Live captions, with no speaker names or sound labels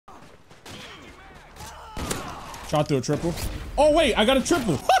Shot through a triple. Oh, wait, I got a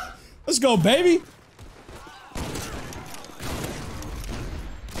triple. Let's go, baby.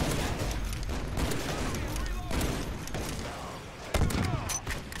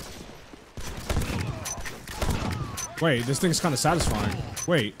 Wait, this thing's kind of satisfying.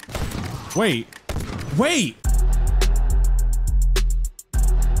 Wait. Wait. Wait!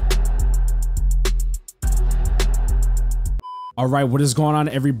 All right, what is going on,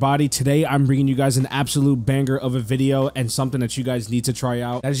 everybody? Today, I'm bringing you guys an absolute banger of a video and something that you guys need to try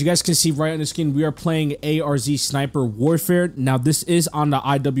out. As you guys can see right on the screen, we are playing ARZ Sniper Warfare. Now, this is on the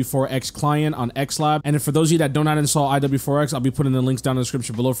IW4X client on XLab. And for those of you that do not install IW4X, I'll be putting the links down in the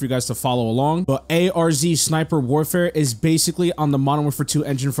description below for you guys to follow along. But ARZ Sniper Warfare is basically on the Modern Warfare 2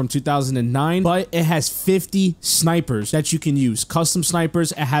 engine from 2009, but it has 50 snipers that you can use. Custom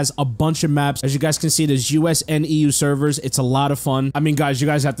snipers. It has a bunch of maps. As you guys can see, there's US and EU servers. It's a lot of fun. I mean, guys, you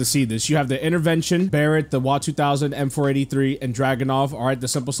guys have to see this. You have the Intervention, Barrett, the WA 2000, M483, and Dragunov. All right, the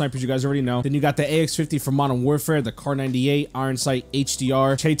simple snipers you guys already know. Then you got the AX50 from Modern Warfare, the Kar 98, Iron Sight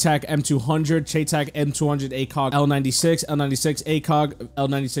HDR, Zetiq M200, Zetiq M200 ACOG, L96, L96 ACOG,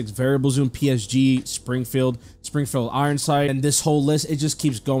 L96 Variable Zoom, PSG, Springfield Iron Sight, and this whole list, it just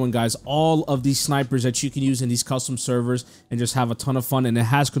keeps going, guys. All of these snipers that you can use in these custom servers and just have a ton of fun, and it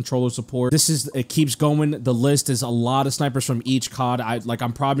has controller support. It keeps going. The list is a lot of snipers from each COD.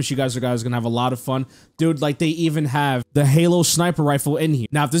 I'm promise you guys are gonna have a lot of fun, dude. Like, they even have the Halo sniper rifle in here.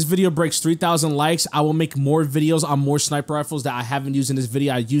 Now, if this video breaks 3,000 likes, I will make more videos on more sniper rifles that I haven't used in this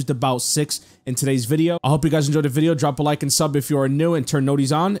video. I used about 6 in today's video. I hope you guys enjoyed the video. Drop a like and sub if you are new, and turn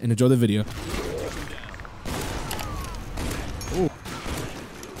noties on, and enjoy the video. Ooh.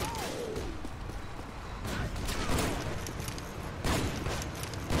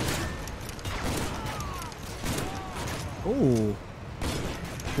 Ooh.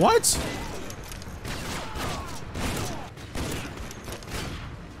 What?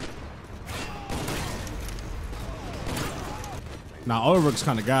 Nah, Ulrich's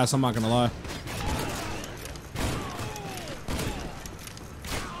kind of gas, I'm not gonna lie.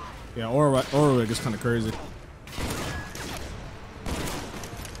 Yeah, Ulrich is kind of crazy.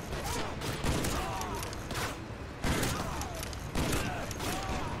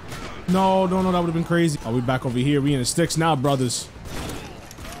 No, that would have been crazy. Oh, we back over here. We in the sticks now, brothers.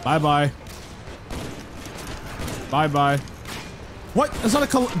 Bye-bye. Bye-bye. What? That's not a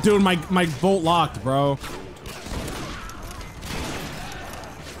color. Dude, my bolt locked, bro.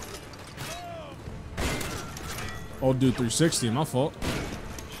 Oh, dude, 360. My fault.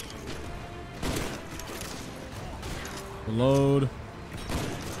 Reload.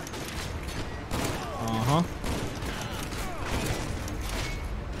 Uh-huh.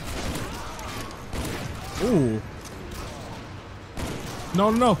 Ooh.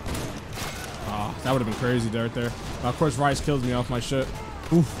 No. Ah, that would have been crazy right there. Of course, Rice kills me off my shit.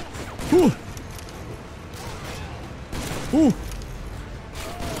 Ooh. Ooh. Ooh.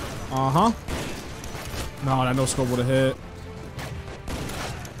 Uh-huh. No, that no scope would have hit.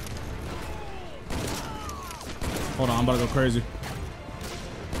 Hold on, I'm about to go crazy.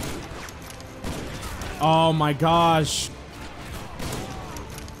 Oh my gosh.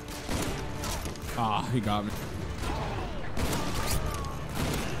 Ah, he got me.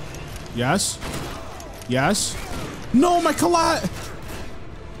 Yes. Yes. No, my collat.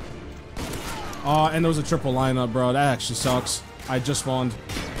 Oh, and there was a triple lineup, bro. That actually sucks. I just spawned.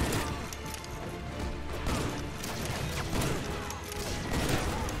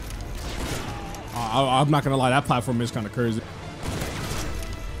 I'm not gonna lie, that platform is kind of crazy.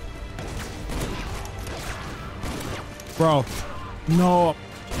 Bro. No.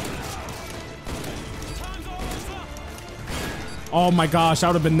 Oh my gosh, that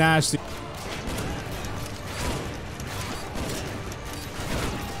would have been nasty.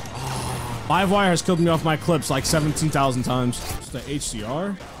 Oh, Livewire has killed me off my clips like 17,000 times. It's the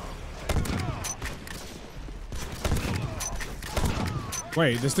HCR?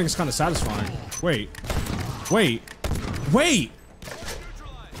 Wait, this thing's kind of satisfying. Wait. Wait,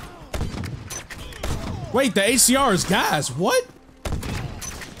 the HCR is gas. What?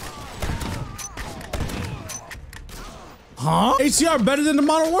 Huh? HCR better than the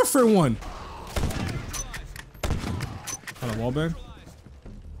Modern Warfare one. Got a wallbang?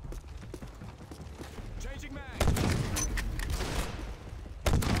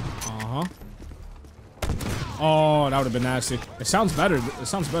 Uh-huh. Oh, that would have been nasty. It sounds better. It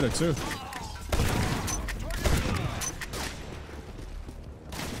sounds better too.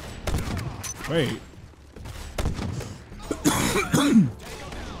 Wait.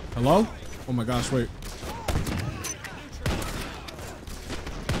 Hello? Oh my gosh, wait.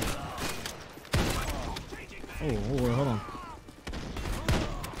 Oh, wait, hold on.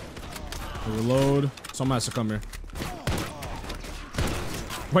 Reload. Someone has to come here.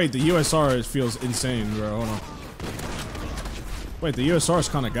 Wait, the USR feels insane, bro. Hold on. Wait, the USR is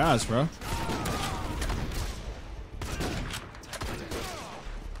kind of gas, bro.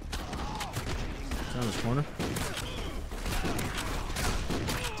 Down this corner.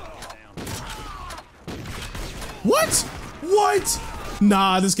 What? What?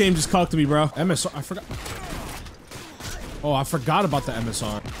 Nah, this game just cucked me, bro. MSR, I forgot. Oh, I forgot about the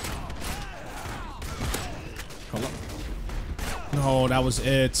MSR. No, that was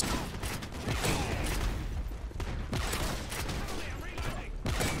it.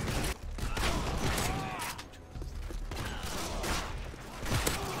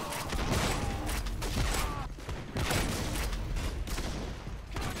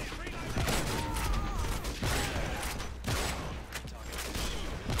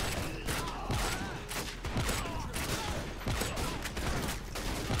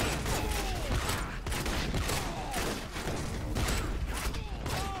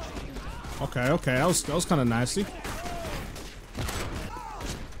 Okay, that was kind of nasty.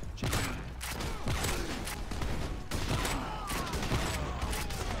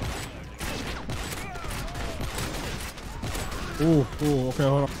 Ooh, okay,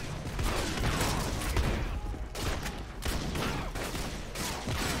 hold on.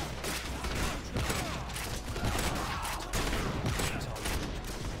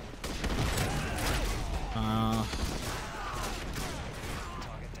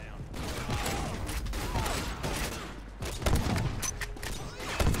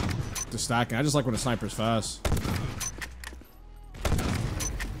 The stacking. I just like when the sniper's fast.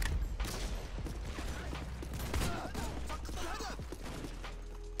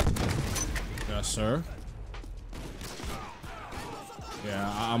 Yes, sir. Yeah,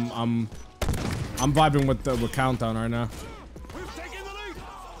 I'm vibing with the countdown right now.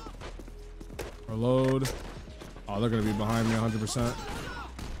 Reload. Oh, they're gonna be behind me 100%.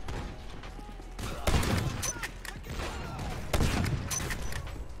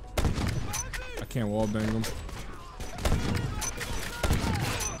 I can't wall bang them.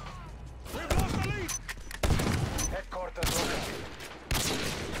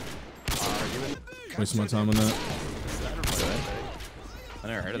 Waste my time on that. I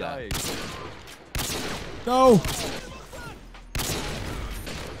never heard of that. No!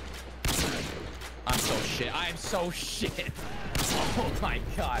 I'm so shit. I'm so shit. Oh my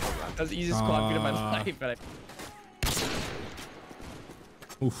god. That's the easiest squad beat of my life. But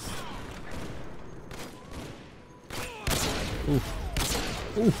Oof.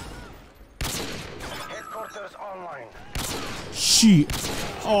 Oof. Oof. Headquarters online. Shit.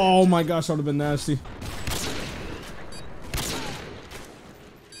 Oh my gosh, that would have been nasty.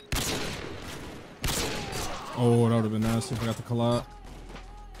 Oh, that would have been nasty. I got the collide.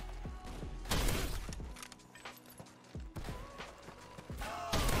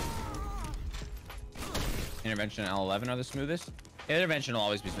 Intervention and L11 are the smoothest. Intervention will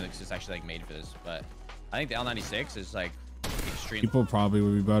always be smooth because it's actually like made for this. But I think the L96 is like extreme. People probably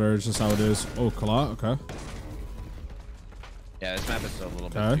would be better. It's just how it is. Oh, collide. Okay. Yeah, this map is a little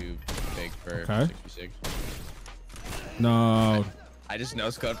bit too big for 66. No. I just no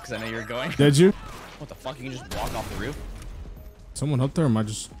scoped because I know you're going. Did you? What the fuck? You can just walk off the roof? Someone up there? Or am I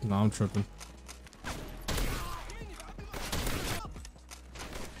just? No, I'm tripping.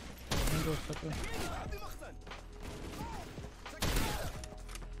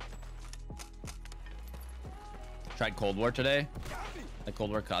 Tried Cold War today, like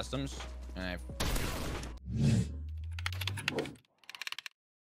Cold War Customs, and I